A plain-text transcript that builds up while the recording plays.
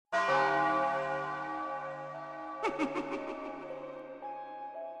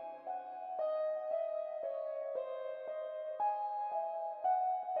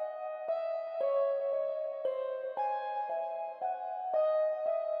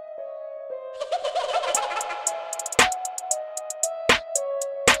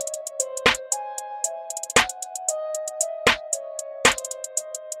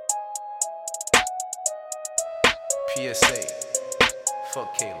PSA,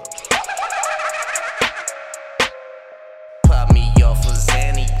 fuck Caleb. Pop me off of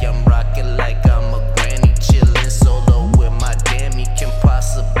Zanny, I'm rockin' like I'm a granny. Chillin' solo with my Dammy,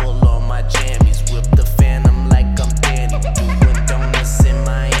 impossible on my jammies. Whip the Phantom like I'm Danny, doing donuts in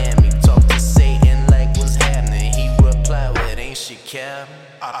Miami. Talk to Satan like what's happening, he reply with ain't shit cap.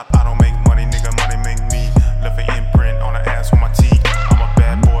 I don't make money, nigga, money make me. Left an imprint on the ass with my teeth. I'm a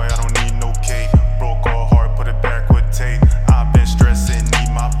bad boy, I don't need no cape. Broke all hard, put it back with tape. I've been stressing,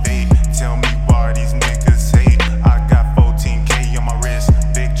 need my fate. Tell me why these niggas hate. I got 14K on my wrist.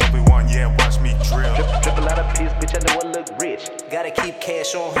 Big jumpy one, yeah, watch me drill. Triple out of piece, bitch, I know I look rich. Gotta keep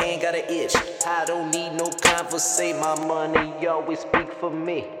cash on hand, got an itch. I don't need no conversation, my money always speak for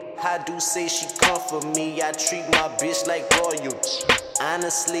me. I do say she come for me, I treat my bitch like royalty.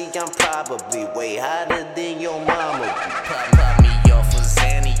 Honestly, I'm probably way hotter than your